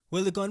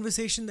Well, the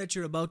conversation that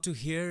you're about to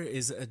hear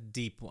is a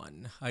deep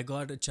one. I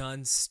got a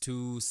chance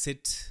to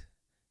sit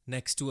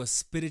next to a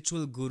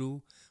spiritual guru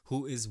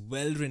who is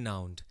well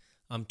renowned.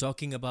 I'm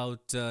talking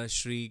about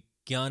Shri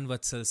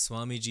GyanVatsal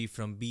Swami Ji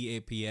from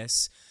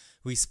BAPS.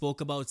 We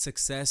spoke about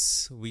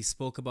success, we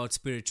spoke about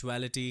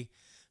spirituality,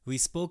 we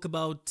spoke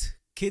about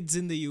kids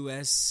in the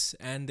US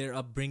and their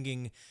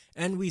upbringing,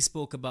 and we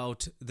spoke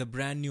about the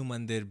brand new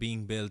mandir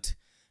being built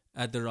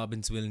at the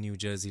Robbinsville, New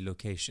Jersey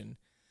location.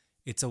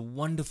 It's a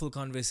wonderful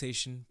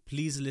conversation.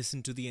 Please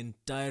listen to the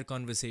entire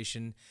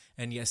conversation.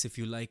 And yes, if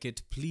you like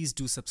it, please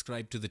do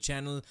subscribe to the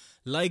channel,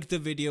 like the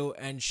video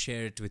and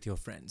share it with your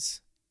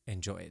friends.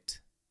 Enjoy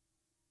it.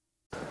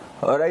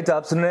 Alright,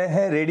 आप सुन रहे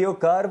हैं radio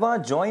Karwaan.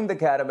 Join the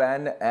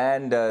caravan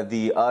and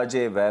the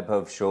RJ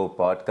Vaibhav Show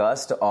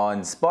podcast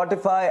on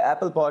Spotify,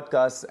 Apple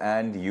Podcasts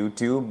and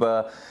YouTube.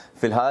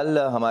 फिलहाल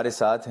हमारे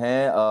साथ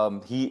हैं,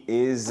 he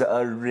is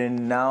a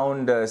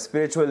renowned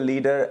spiritual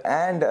leader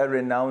and a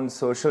renowned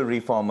social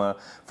reformer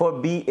for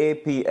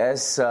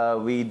BAPS.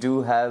 We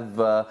do have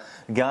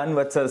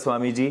GYANVATSAL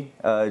Swami Ji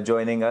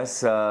joining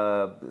us.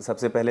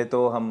 सबसे पहले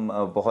तो हम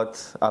बहुत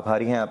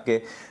आभारी हैं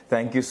आपके.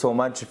 Thank you so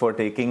much for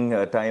taking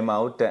time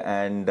out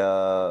and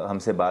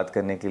हमसे बात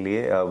करने के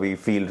लिए. We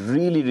feel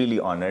really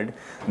honored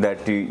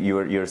that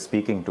you're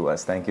speaking to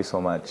us. Thank you so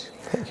much.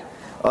 Thank you.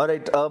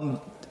 Alright,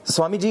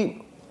 Swami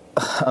Ji,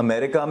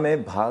 America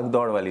में भाग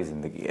दौड़ वाली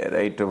जिंदगी है,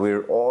 right? We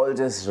are all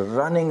just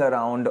running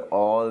around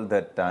all the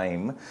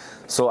time.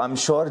 So I am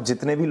sure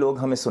जितने भी लोग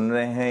हमें सुन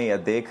रहे हैं या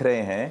देख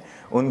रहे हैं,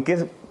 उनके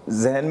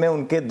जहन में,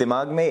 उनके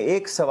दिमाग में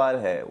एक सवाल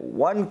है,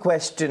 one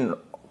question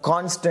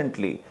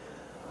constantly: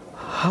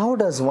 how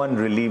does one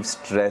relieve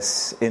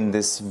stress in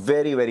this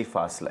very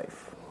fast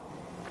life?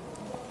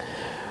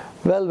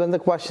 Well, when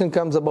the question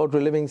comes about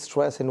relieving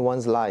stress in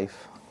one's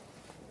life,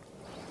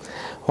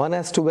 one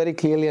has to very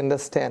clearly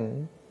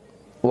understand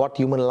what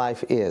human life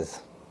is.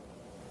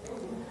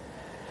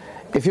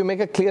 If you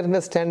make a clear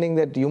understanding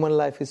that human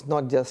life is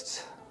not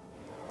just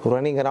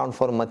running around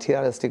for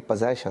materialistic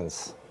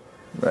possessions.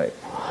 Right.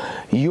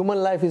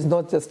 Human life is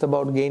not just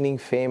about gaining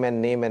fame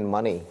and name and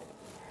money.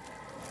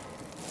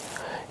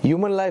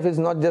 Human life is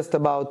not just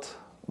about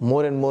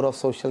more and more of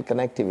social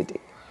connectivity.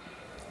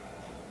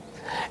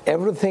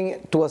 Everything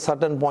to a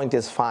certain point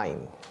is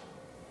fine.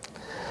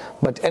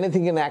 But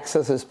anything in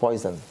excess is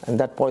poison, and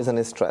that poison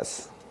is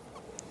stress.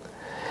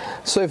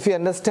 So if we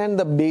understand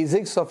the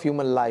basics of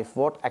human life,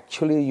 what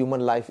actually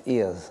human life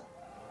is,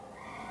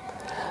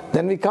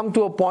 then we come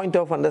to a point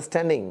of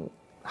understanding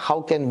how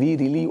can we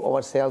relieve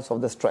ourselves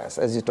of the stress,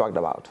 as you talked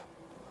about.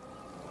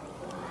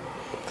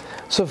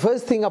 So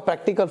first thing, a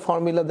practical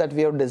formula that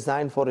we have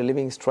designed for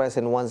relieving stress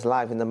in one's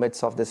life in the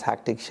midst of this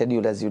hectic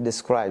schedule as you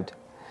described.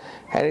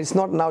 And it's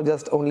not now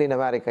just only in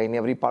America, in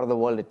every part of the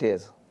world it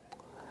is.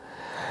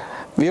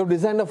 We have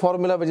designed a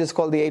formula which is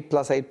called the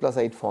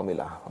 8+8+8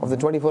 formula. Of the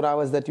 24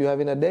 hours that you have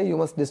in a day, you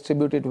must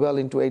distribute it well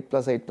into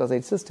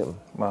 8+8+8 system.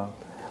 Wow.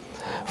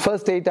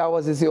 First 8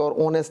 hours is your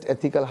honest,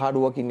 ethical hard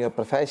work in your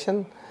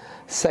profession.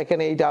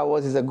 Second 8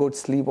 hours is a good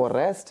sleep or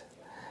rest.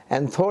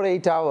 And third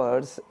 8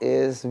 hours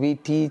is we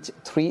teach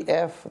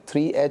 3F,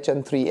 3H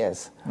and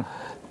 3S.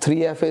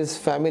 3F is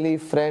family,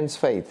 friends,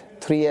 faith.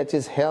 3H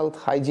is health,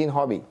 hygiene,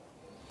 hobby.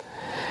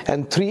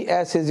 And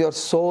 3S is your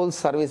soul,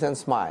 service and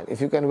smile.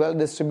 If you can well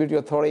distribute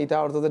your third 8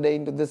 hours of the day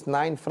into these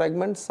 9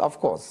 fragments, of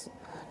course,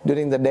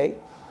 during the day,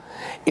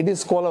 it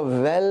is called a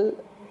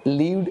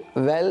well-lived,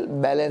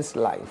 well-balanced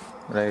life.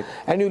 Right.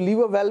 And you live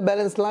a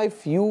well-balanced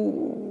life,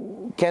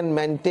 you can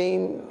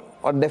maintain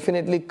or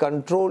definitely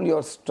control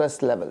your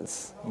stress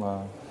levels.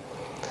 Wow.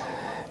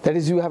 That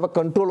is, you have a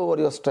control over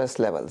your stress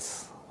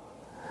levels.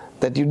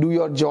 That you do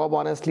your job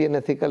honestly and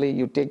ethically,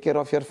 you take care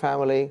of your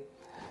family,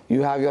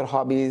 you have your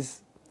hobbies,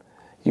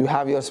 you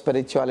have your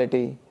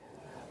spirituality.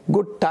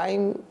 Good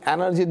time,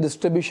 energy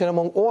distribution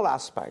among all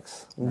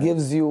aspects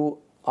gives you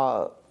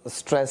a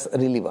stress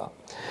reliever.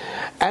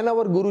 And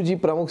our Guruji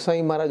Pramukh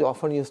Swami Maharaj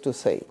often used to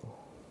say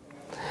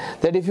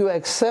that if you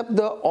accept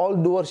the all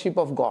doership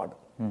of God,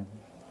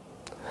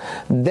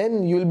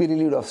 then you will be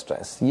relieved of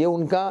stress. ये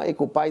उनका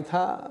एक उपाय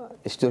था,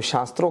 जो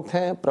शास्त्रोक्त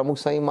हैं, प्रमुख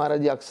स्वामी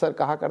महाराज जी अक्सर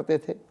कहा करते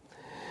थे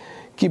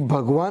कि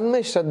भगवान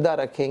में श्रद्धा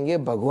रखेंगे,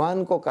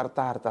 भगवान को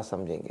करता हरता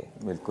समझेंगे.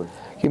 बिल्कुल.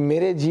 कि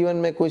मेरे जीवन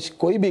में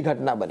कोई भी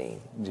घटना बनी,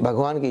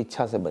 भगवान की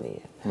इच्छा से बनी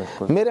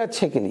है, मेरे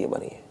अच्छे के लिए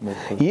बनी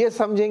है, ये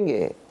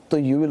समझेंगे तो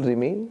you will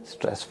remain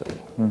stress free.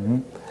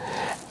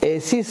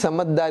 ऐसी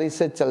समझदारी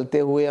से चलते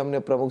हुए हमने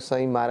प्रमुख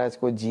स्वामी महाराज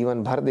को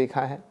जीवन भर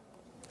देखा है.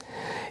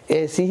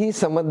 ऐसी ही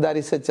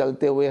समझदारी से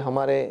चलते हुए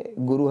हमारे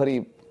गुरु हरि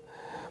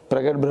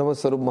प्रगट ब्रह्म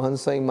स्वरूप महंत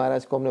स्वामी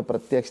महाराज को हमने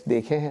प्रत्यक्ष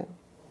देखे हैं.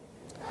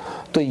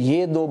 तो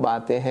ये दो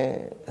बातें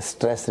हैं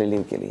स्ट्रेस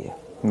रिलीव के लिए.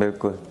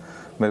 बिल्कुल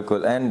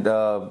बिल्कुल. एंड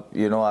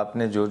यू नो,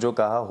 आपने जो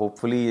कहा,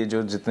 होपफुली ये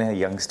जो जितने हैं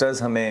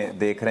यंगस्टर्स हमें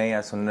देख रहे हैं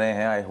या सुन रहे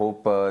हैं, I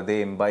hope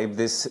they imbibe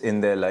this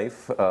in their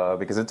life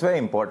because it's very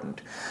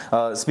important.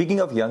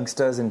 Speaking of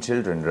youngsters and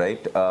children,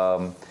 right,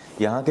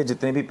 यहाँ के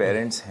जितने भी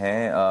पेरेंट्स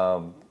हैं,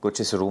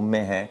 कुछ इस रूम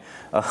में हैं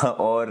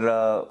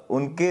और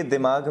उनके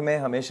दिमाग में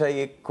हमेशा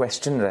ये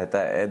क्वेश्चन रहता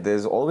है, there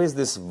is always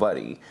this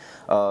worry,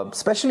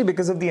 especially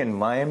because of the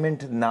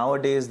environment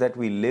nowadays that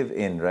we live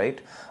in,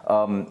 right?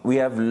 We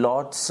have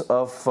lots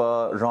of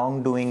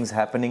wrongdoings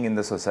happening in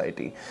the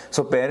society.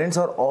 So parents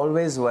are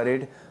always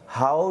worried,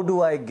 how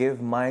do I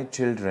give my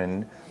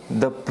children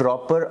the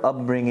proper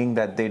upbringing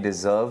that they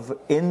deserve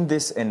in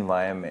this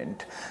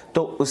environment?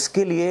 तो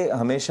उसके लिए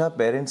हमेशा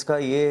parents का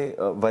ये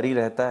worry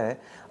रहता है.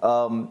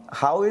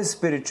 How is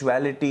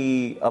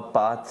spirituality a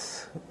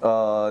path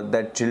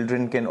that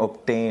children can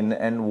obtain,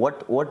 and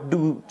what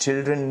do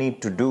children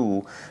need to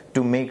do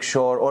to make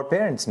sure, or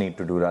parents need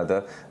to do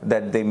rather,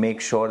 that they make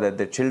sure that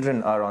their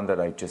children are on the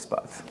righteous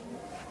path?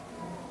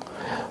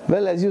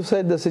 Well, as you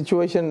said, the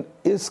situation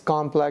is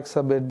complex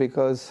a bit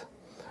because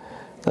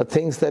the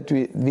things that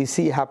we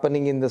see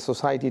happening in the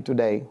society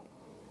today,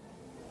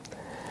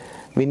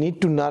 we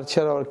need to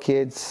nurture our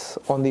kids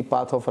on the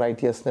path of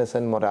righteousness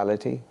and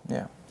morality.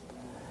 Yeah.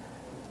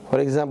 For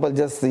example,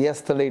 just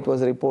yesterday it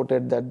was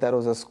reported that there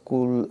was a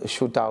school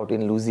shootout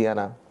in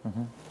Louisiana.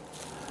 Mm-hmm.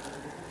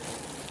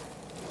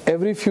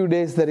 Every few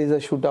days there is a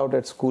shootout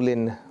at school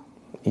in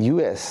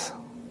US.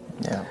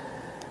 Yeah.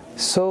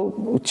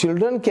 So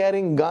children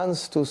carrying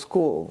guns to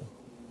school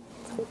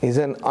is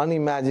an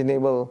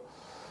unimaginable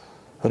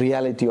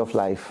reality of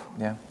life.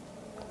 Yeah.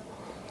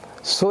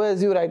 So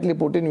as you rightly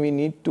put in, we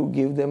need to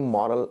give them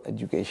moral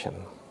education.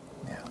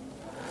 Yeah.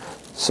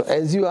 So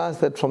as you ask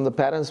that from the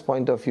parents'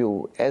 point of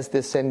view, as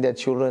they send their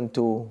children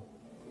to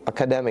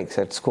academics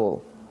at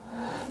school,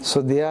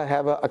 so they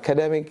have an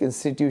academic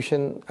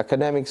institution,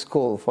 academic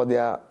school for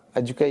their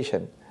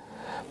education.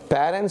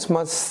 Parents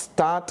must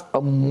start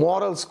a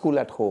moral school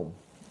at home.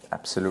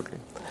 Absolutely.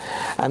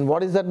 And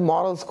what is that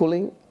moral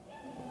schooling?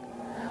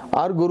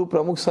 Our Guru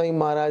Pramukh Swami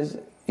Maharaj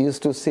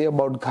used to say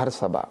about घर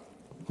सभा.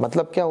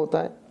 मतलब क्या होता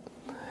है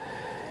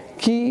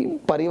कि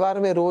परिवार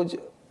में रोज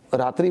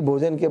रात्रि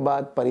भोजन के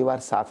बाद परिवार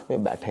साथ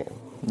में बैठे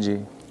जी.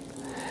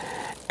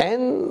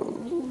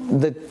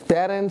 And the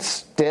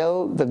parents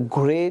tell the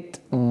great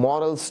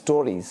moral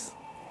stories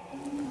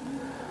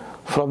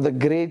from the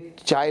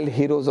great child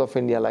heroes of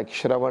India like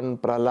Shravan,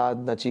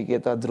 Prahlad,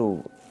 Nachiketa,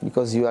 Dhruv,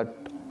 because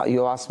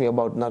you asked me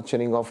about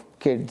nurturing of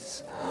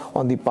kids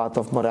on the path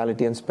of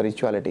morality and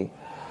spirituality.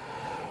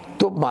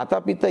 तो माता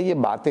पिता ये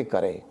बातें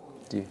करें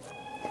जी.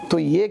 तो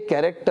ये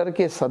character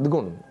के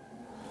सद्गुण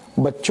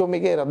बच्चों में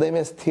के हृदय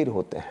में स्थिर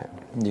होते हैं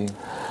जी.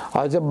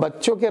 और जब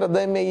बच्चों के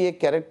हृदय में ये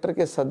कैरेक्टर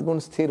के सद्गुण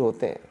स्थिर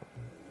होते हैं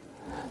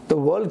तो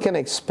world can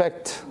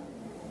expect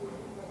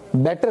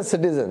better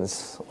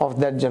citizens of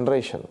that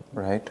generation,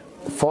 right,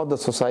 for the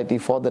society,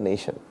 for the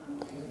nation.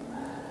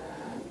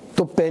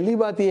 तो पहली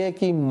बात यह है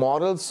कि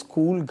मॉरल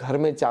स्कूल घर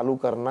में चालू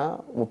करना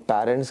वो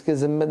पेरेंट्स की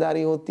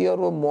जिम्मेदारी होती है, और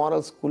वो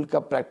मॉरल स्कूल का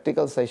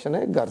प्रैक्टिकल सेशन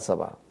है घर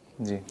सभा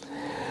जी.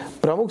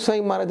 प्रमुख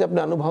स्वामी महाराज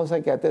अपने अनुभव से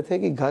कहते थे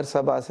कि घर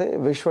सभा से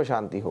विश्व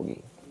शांति होगी.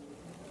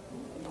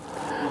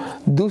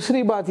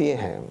 दूसरी बात यह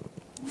है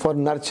for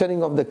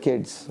nurturing of the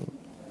kids,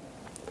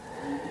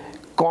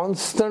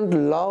 constant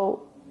love,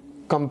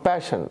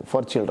 compassion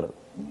for children.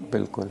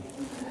 बिल्कुल.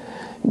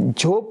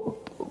 जो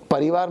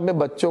परिवार में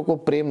बच्चों को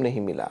प्रेम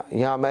नहीं मिला,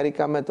 यहाँ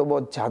अमेरिका में तो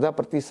बहुत ज्यादा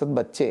प्रतिशत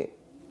बच्चे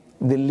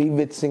they live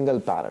with single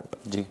parent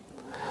जी,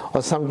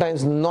 और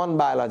समटाइम्स नॉन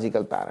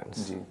बायोलॉजिकल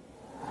पेरेंट्स जी.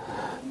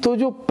 तो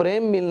जो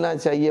प्रेम मिलना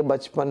चाहिए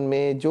बचपन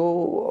में,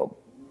 जो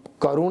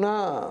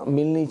करुणा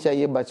मिलनी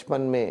चाहिए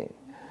बचपन में,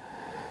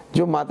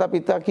 जो माता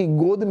पिता की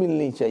गोद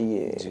मिलनी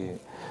चाहिए जी,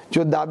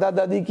 जो दादा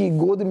दादी की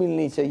गोद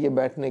मिलनी चाहिए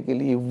बैठने के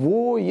लिए,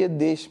 वो ये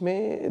देश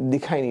में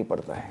दिखाई नहीं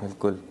पड़ता है.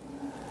 बिल्कुल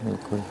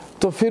बिल्कुल.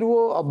 तो फिर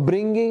वो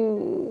अपब्रिंगिंग,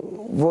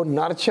 वो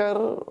नर्चर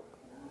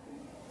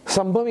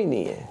संभव ही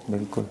नहीं है.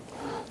 बिल्कुल.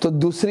 तो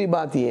दूसरी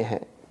बात ये है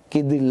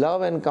कि the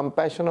love and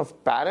compassion of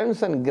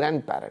parents and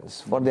grand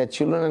parents for their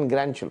children and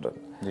grand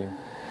children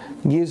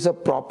gives a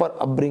proper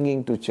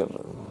upbringing to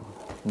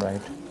children.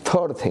 Right.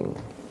 Third thing,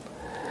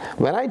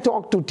 when I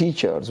talk to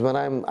teachers, when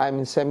I'm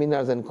in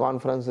seminars and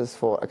conferences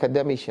for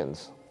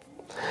academicians,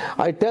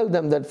 I tell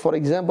them that, for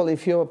example,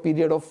 if you have a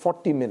period of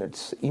 40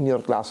 minutes in your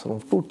classroom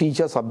to teach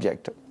a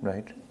subject,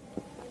 right,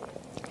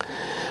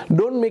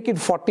 don't make it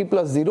 40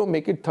 plus 0,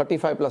 make it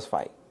 35 plus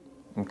 5.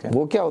 Okay.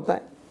 वो क्या होता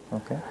है?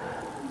 Okay.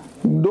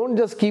 Don't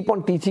just keep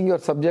on teaching your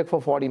subject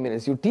for 40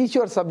 minutes. You teach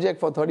your subject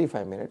for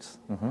 35 minutes.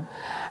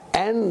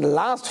 And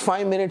last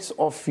 5 minutes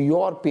of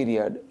your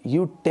period,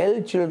 you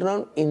tell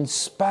children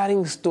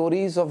inspiring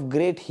stories of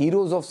great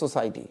heroes of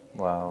society.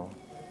 Wow.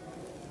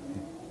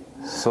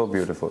 So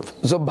beautiful.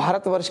 जो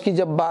भारतवर्ष की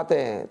जब बात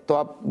है तो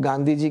आप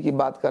गांधी जी की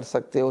बात कर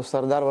सकते हो,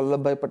 सरदार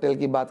वल्लभ भाई पटेल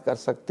की बात कर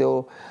सकते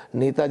हो,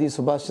 नेताजी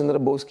सुभाष चंद्र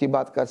बोस की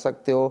बात कर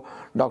सकते हो,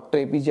 डॉक्टर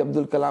एपीजे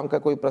अब्दुल कलाम का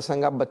कोई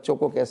प्रसंग आप बच्चों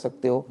को कह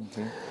सकते हो.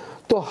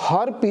 तो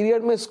हर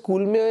पीरियड में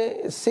स्कूल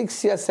में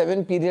 6 या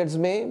 7 पीरियड्स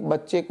में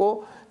बच्चे को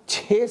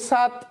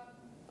 6-7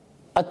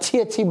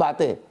 अच्छी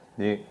बातें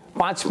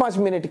 5-5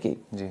 मिनट की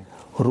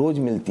रोज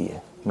मिलती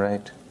है.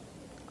 Right.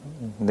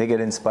 They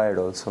get inspired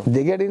also.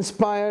 They get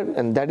inspired,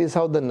 and that is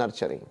how the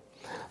nurturing.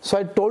 So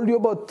I told you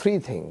about 3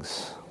 things.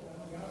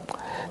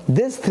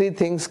 These three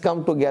things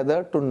come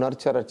together to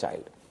nurture a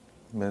child.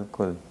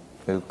 बिल्कुल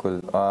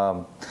बिल्कुल.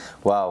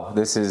 Wow,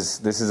 this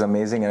is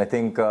amazing, and I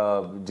think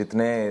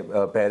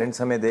जितने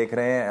parents हमें देख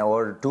रहे हैं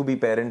और to be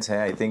parents हैं,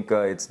 I think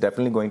it's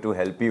definitely going to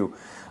help you.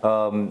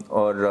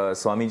 और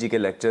स्वामी जी के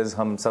lectures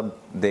हम सब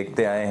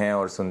देखते आए हैं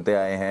और सुनते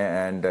आए हैं,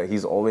 and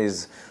he's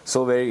always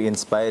so very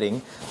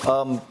inspiring.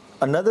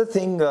 Another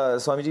thing,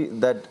 Swami Ji,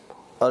 that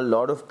a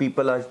lot of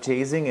people are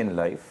chasing in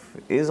life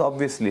is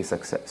obviously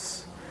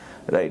success.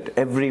 Right,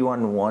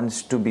 everyone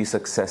wants to be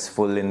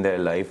successful in their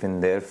life,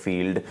 in their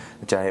field.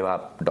 चाहे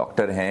आप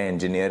doctor हैं,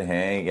 engineer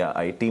हैं, या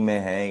IT में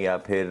हैं, या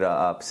फिर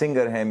आप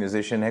सिंगर हैं,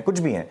 म्यूजिशियन हैं, कुछ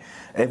भी हैं.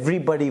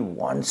 Everybody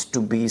wants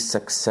to be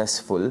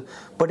successful,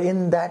 but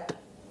in that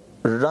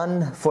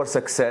run for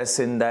success,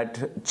 in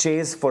that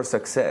chase for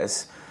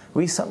success,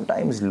 we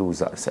sometimes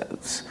lose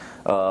ourselves.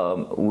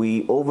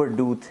 We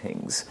overdo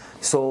things.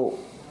 So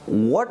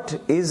what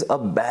is a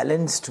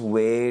balanced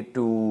way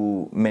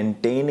to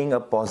maintaining a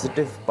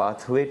positive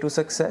pathway to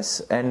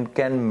success, and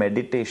can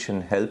meditation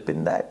help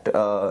in that?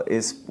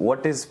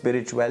 What is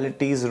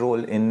spirituality's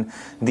role in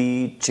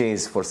the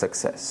chase for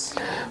success?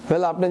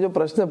 Well, आपने जो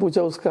प्रश्न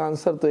पूछा उसका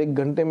answer तो 1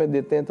 घंटे में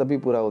देते हैं तभी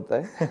पूरा होता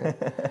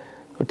है.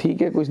 तो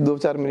ठीक है, कुछ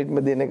 2-4 मिनट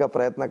में देने का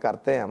प्रयत्न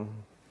करते हैं हम.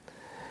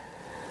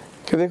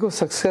 कि देखो,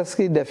 सक्सेस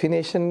की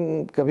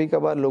डेफिनेशन कभी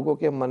कभार लोगों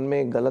के मन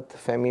में गलत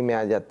फहमी में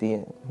आ जाती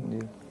है.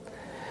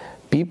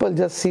 People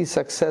just see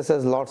success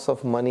as lots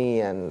of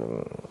money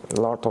and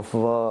lot of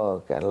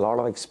work and lot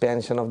of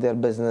expansion of their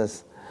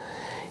business.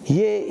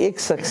 ये एक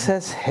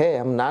सक्सेस है,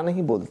 हम ना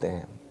नहीं बोलते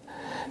हैं,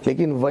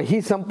 लेकिन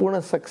वही संपूर्ण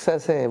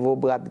सक्सेस है, वो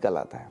बात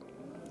गलत है.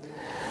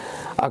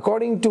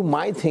 According to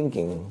my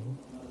thinking,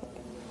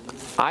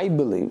 I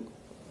believe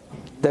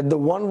that the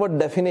one-word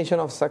definition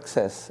of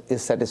success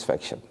is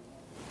satisfaction.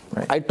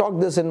 Right. I talk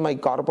this in my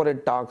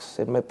corporate talks,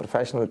 in my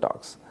professional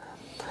talks.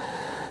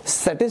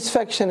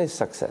 Satisfaction is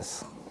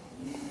success.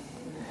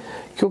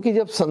 क्योंकि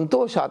जब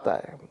संतोष आता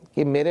है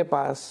कि मेरे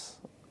पास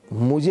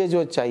मुझे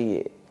जो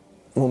चाहिए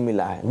वो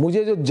मिला है,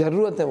 मुझे जो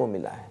जरूरत है वो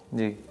मिला है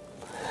जी,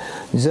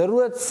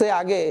 जरूरत से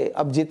आगे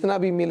अब जितना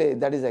भी मिले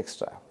that is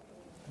extra.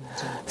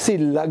 See,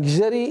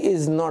 luxury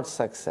is not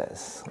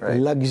success.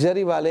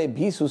 Luxury वाले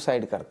भी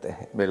सुसाइड करते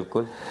हैं.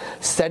 बिल्कुल.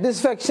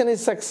 Satisfaction is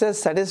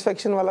success.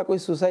 सेटिस्फैक्शन वाला कोई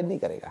सुसाइड नहीं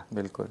करेगा.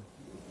 बिल्कुल.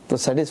 तो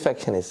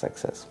सेटिस्फैक्शन इज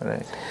सक्सेस.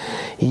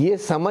 ये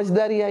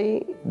समझदारी आई,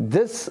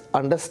 this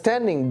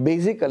understanding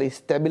basically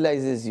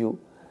stabilises you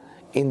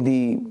in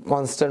the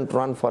constant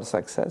run for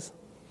success.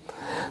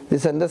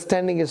 This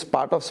understanding is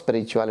part of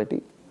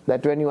spirituality,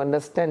 that when you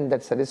understand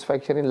that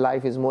satisfaction in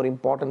life is more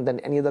important than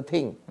any other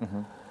thing,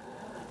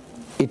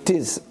 it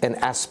is an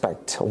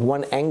aspect,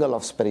 one angle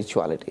of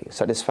spirituality,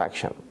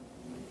 satisfaction.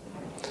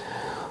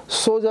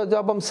 So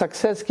जब हम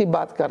success की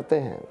बात करते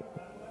हैं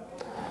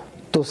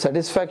तो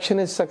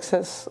satisfaction is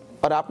success.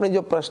 और आपने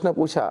जो प्रश्न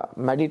पूछा,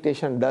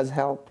 meditation does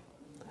help,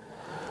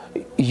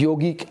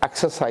 yogic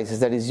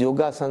exercises, that is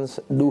yogasanas,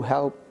 do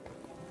help.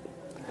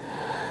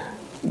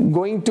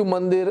 Going to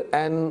mandir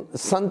and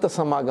sanstha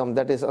samagam,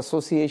 that is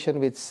association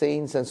with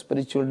saints and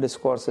spiritual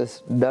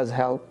discourses, does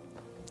help.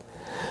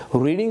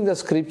 Reading the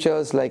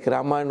scriptures like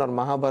Ramayana or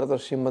Mahabharata or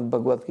Srimad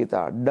Bhagavad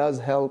Gita does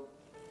help.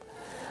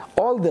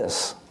 All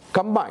this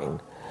combined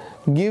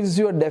gives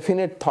you a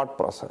definite thought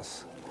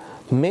process,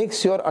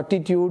 makes your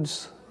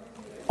attitudes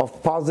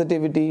of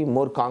positivity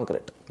more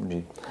concrete.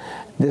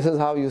 This is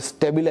how you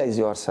stabilize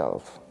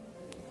yourself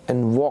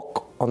and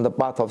walk on the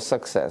path of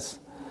success.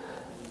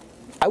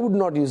 I would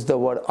not use the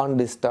word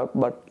undisturbed,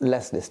 but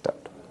less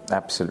disturbed.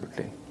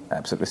 Absolutely,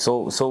 absolutely.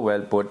 So well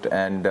put,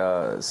 and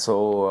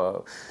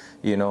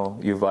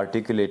you've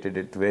articulated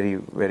it very,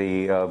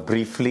 very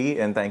briefly,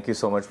 and thank you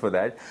so much for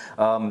that.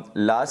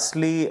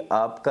 Lastly,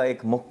 आपका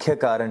एक मुख्य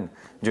कारण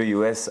जो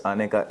US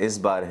आने का इस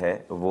बार है,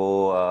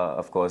 वो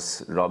of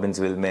course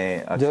रॉबिन्सविल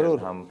में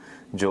अक्षरधाम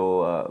जो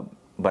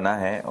बना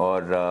है,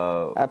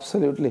 और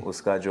absolutely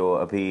उसका जो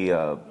अभी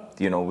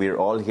we're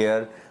all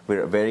here.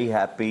 We're very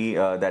happy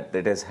that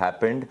it has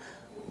happened.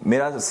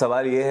 मेरा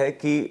सवाल ये है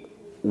कि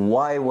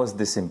why was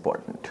this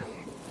important?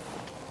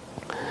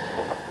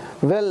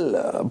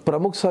 Well,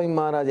 Pramukh Swami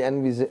Maharaj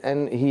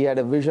and he had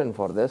a vision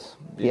for this.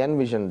 He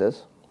envisioned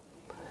this.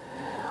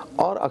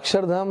 और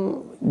अक्षरधाम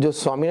जो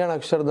स्वामीनारायण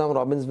अक्षरधाम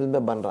रॉबिन्सविल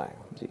में बन रहा है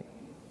जी,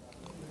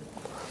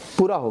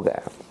 पूरा हो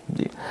गया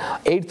जी.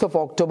 8th of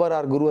October,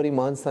 our Guru Hari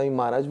Mahant Swami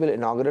Maharaj will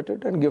inaugurate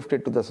it and gift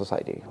it to the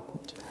society.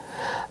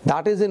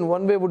 That is in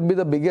one way would be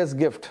the biggest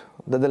gift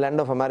that the land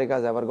of America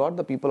has ever got,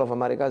 the people of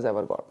America has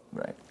ever got.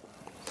 Right.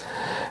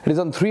 It is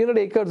on 300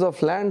 acres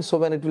of land, so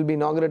when it will be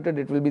inaugurated,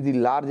 it will be the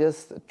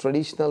largest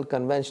traditional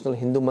conventional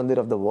Hindu mandir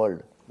of the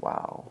world.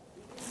 Wow.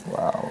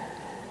 Wow.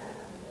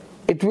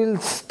 It will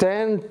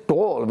stand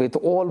tall with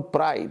all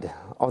pride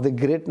of the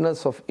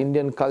greatness of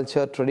Indian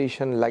culture,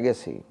 tradition,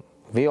 legacy,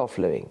 way of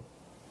living.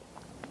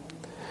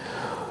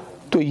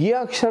 तो ये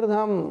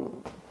अक्षरधाम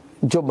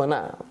जो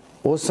बना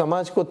वो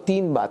समाज को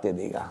 3 बातें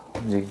देगा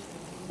जी.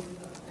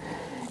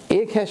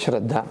 एक है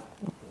श्रद्धा,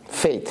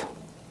 faith.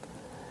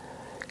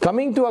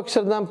 Coming to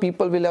Akshardham,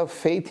 people will have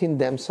faith in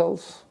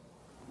themselves,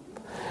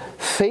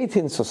 faith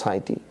in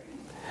society,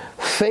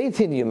 faith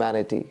in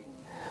humanity,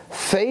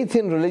 faith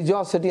in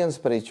religiosity and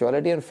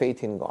spirituality, and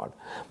faith in God.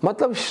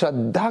 मतलब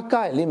श्रद्धा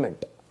का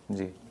एलिमेंट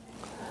जी,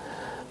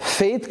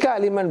 फेथ का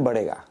एलिमेंट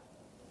बढ़ेगा,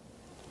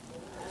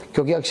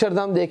 क्योंकि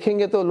अक्षरधाम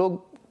देखेंगे तो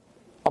लोग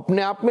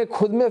अपने आप में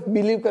खुद में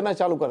बिलीव करना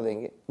चालू कर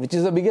देंगे, which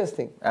is the biggest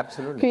thing.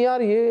 Absolutely. कि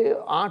यार ये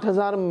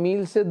 8000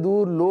 मील से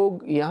दूर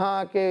लोग यहाँ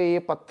आके ये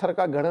पत्थर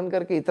का गढ़न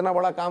करके इतना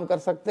बड़ा काम कर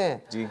सकते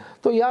हैं जी।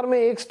 तो यार मैं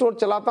एक स्टोर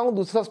चलाता हूँ,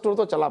 दूसरा स्टोर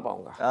तो चला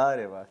पाऊंगा।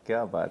 अरे वाह,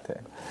 क्या बात है।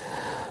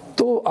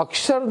 तो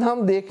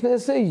अक्षरधाम देखने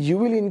से you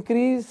will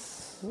increase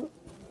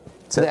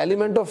the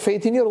element of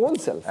faith in your own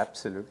self,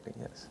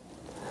 absolutely, yes,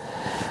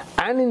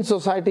 and in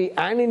society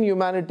and in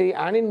humanity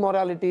and in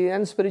morality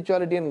and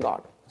spirituality and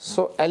God.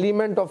 So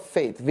element of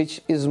faith which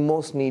is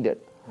most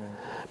needed,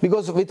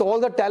 because with all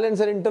the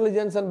talents and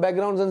intelligence and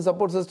backgrounds and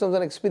support systems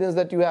and experience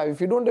that you have,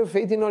 if you don't have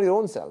faith in your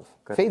own self,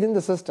 faith in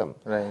the system,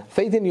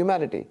 faith in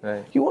humanity,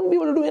 you won't be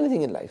able to do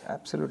anything in life.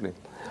 Absolutely.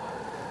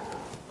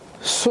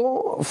 So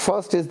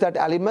first is that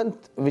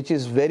element which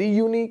is very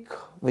unique,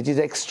 which is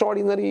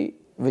extraordinary,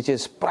 which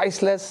is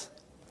priceless,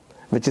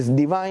 which is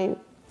divine.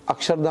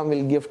 Akshardham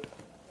will gift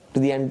to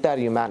the entire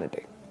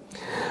humanity.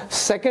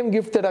 Second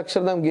gift that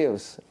Akshardham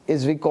gives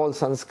is we call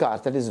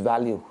sanskar, that is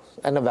value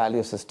and a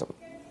value system.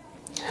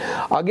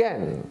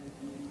 Again,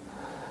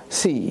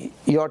 see,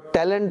 your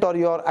talent or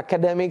your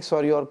academics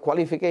or your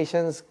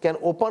qualifications can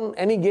open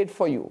any gate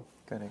for you.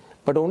 Correct.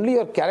 But only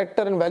your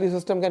character and value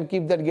system can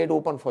keep that gate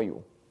open for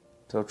you.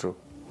 So true.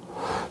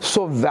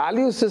 So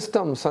value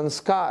system,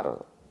 संस्कार,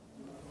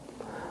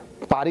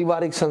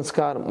 पारिवारिक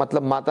संस्कार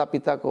मतलब माता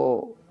पिता को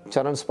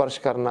चरण स्पर्श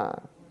करना,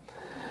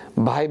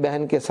 भाई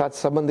बहन के साथ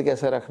संबंध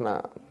कैसे रखना,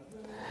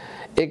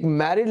 एक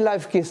मैरिड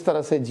लाइफ किस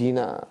तरह से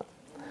जीना,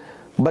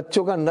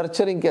 बच्चों का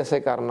नर्चरिंग कैसे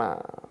करना,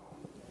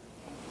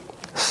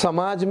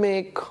 समाज में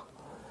एक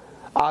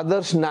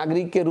आदर्श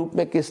नागरिक के रूप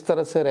में किस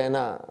तरह से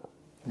रहना,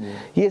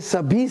 ये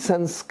सभी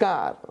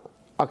संस्कार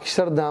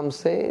अक्षरधाम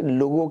से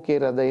लोगों के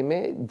हृदय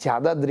में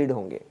ज्यादा दृढ़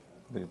होंगे।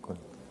 बिल्कुल।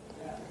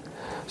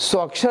 So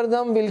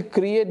Akshardham will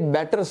create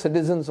better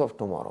citizens of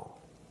tomorrow.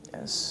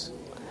 Yes.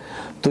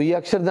 तो ये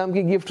अक्षरधाम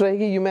की गिफ्ट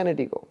रहेगी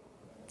ह्यूमैनिटी को।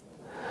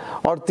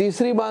 और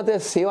तीसरी बात है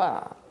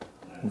सेवा,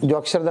 जो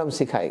अक्षरधाम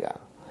सिखाएगा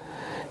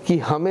कि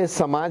हमें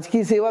समाज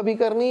की सेवा भी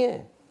करनी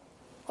है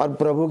और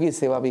प्रभु की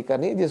सेवा भी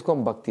करनी है, जिसको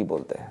हम भक्ति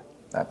बोलते हैं।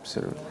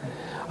 Absolutely.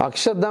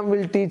 Akshardham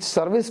will teach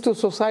service to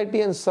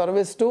society and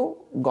service to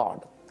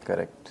God.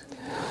 Correct.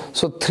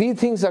 So three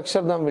things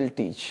Akshardham will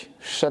teach: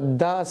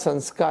 Shraddha,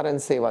 Sanskar and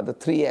Seva, the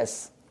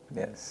 3S.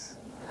 Yes.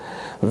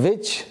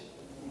 Which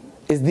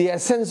is the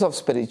essence of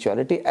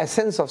spirituality,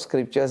 essence of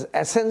scriptures,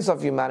 essence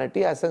of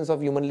humanity, essence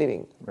of human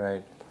living.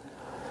 Right.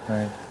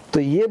 Right. तो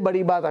ये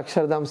बड़ी बात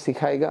अक्षरधाम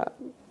सिखाएगा।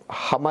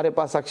 हमारे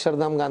पास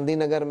अक्षरधाम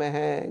गांधीनगर में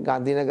है,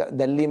 गांधीनगर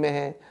दिल्ली में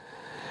है।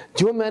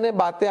 जो मैंने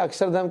बातें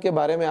अक्षरधाम के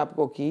बारे में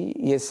आपको की,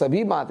 ये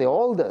सभी बातें,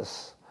 all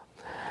this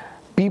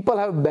people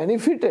have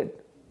benefited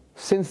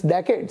since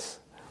decades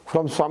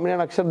from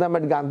Swaminarayan Akshardham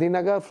at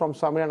Gandhinagar, from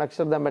Swaminarayan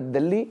Akshardham at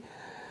Delhi,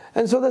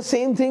 and so the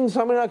same thing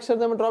Swaminarayan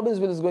Akshardham at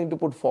Robbinsville is going to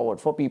put forward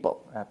for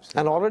people. Absolutely.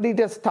 And already it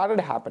has started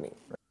happening.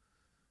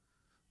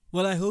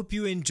 Well, I hope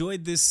you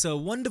enjoyed this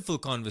wonderful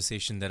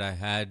conversation that I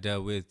had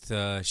with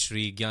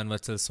Shri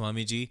GyanVatsal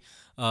Swami Ji.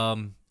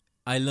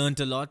 I learnt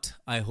a lot.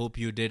 I hope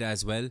you did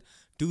as well.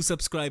 Do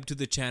subscribe to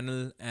the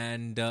channel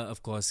and,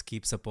 of course,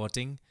 keep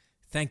supporting.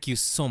 Thank you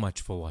so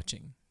much for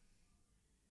watching.